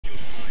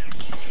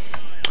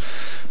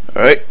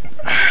Alright.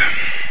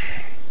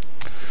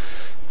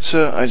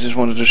 So I just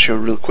wanted to show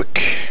real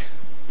quick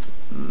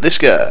this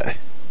guy.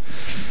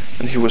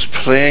 And he was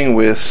playing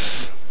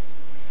with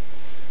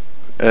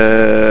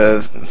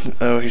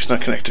oh, he's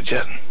not connected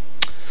yet.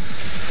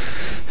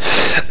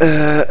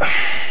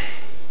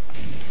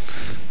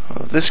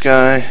 Well, this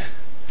guy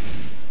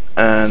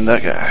and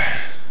that guy,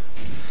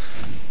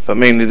 but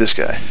mainly this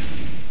guy.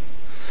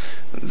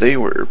 They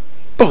were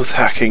both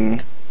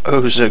hacking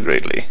oh so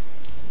greatly.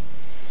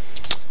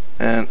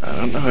 And I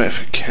don't know if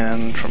I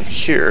can from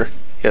here.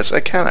 Yes, I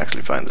can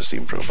actually find the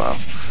Steam profile.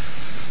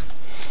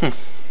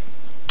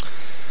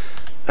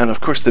 And of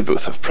course they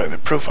both have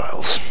private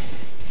profiles.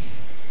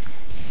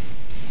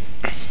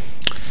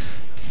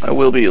 I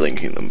will be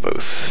linking them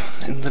both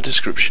in the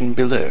description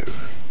below,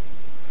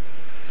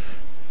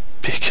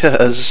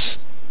 because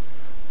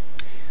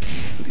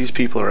these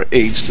people are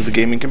aids to the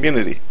gaming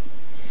community.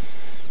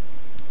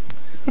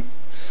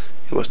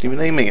 He wasn't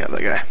even aiming at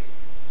that guy.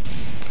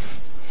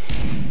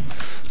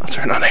 I'll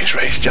turn on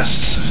X-rays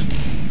just,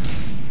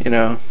 you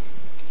know,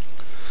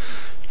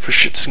 for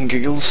shits and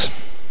giggles.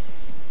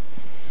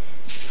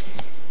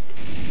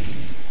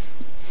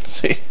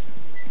 See?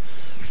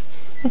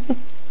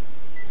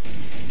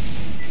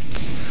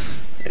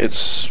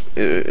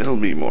 It'll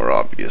be more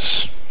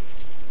obvious.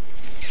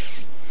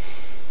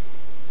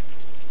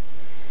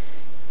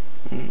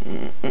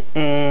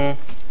 I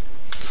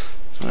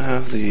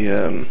have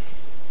the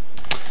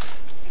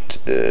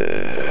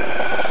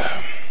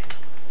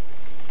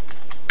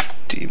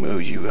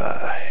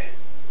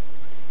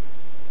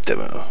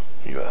demo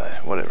UI,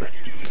 whatever.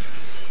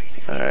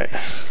 Alright,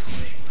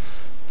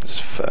 let's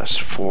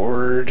fast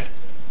forward.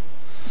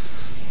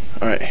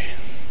 Alright.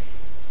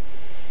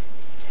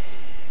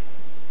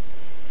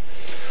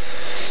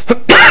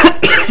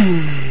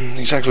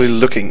 He's actually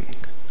looking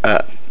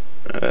at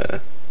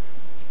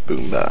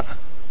Boom Bat.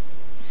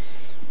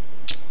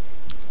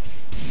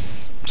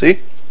 See?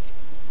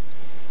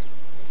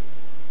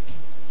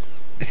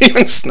 He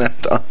even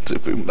snapped onto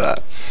Boom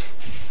Bat.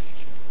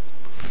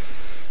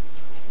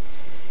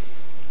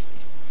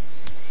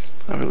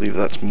 I believe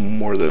that's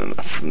more than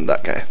enough from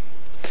that guy.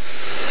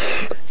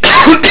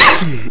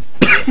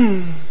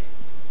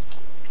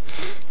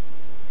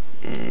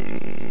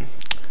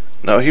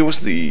 Now he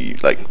was the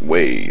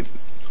way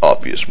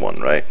obvious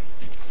one, right?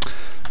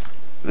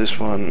 This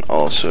one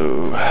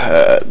also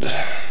had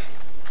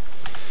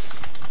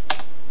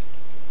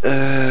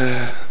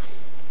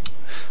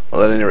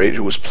well, at any rate, he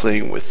was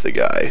playing with the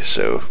guy,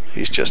 so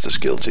he's just as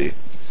guilty.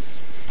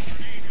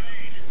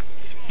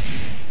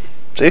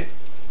 See?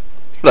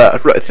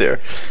 That right there.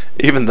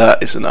 Even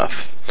that is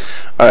enough.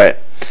 Alright,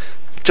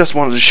 just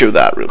wanted to show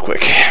that real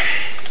quick.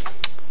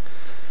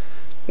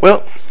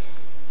 Well,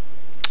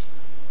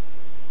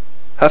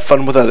 have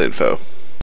fun with that info.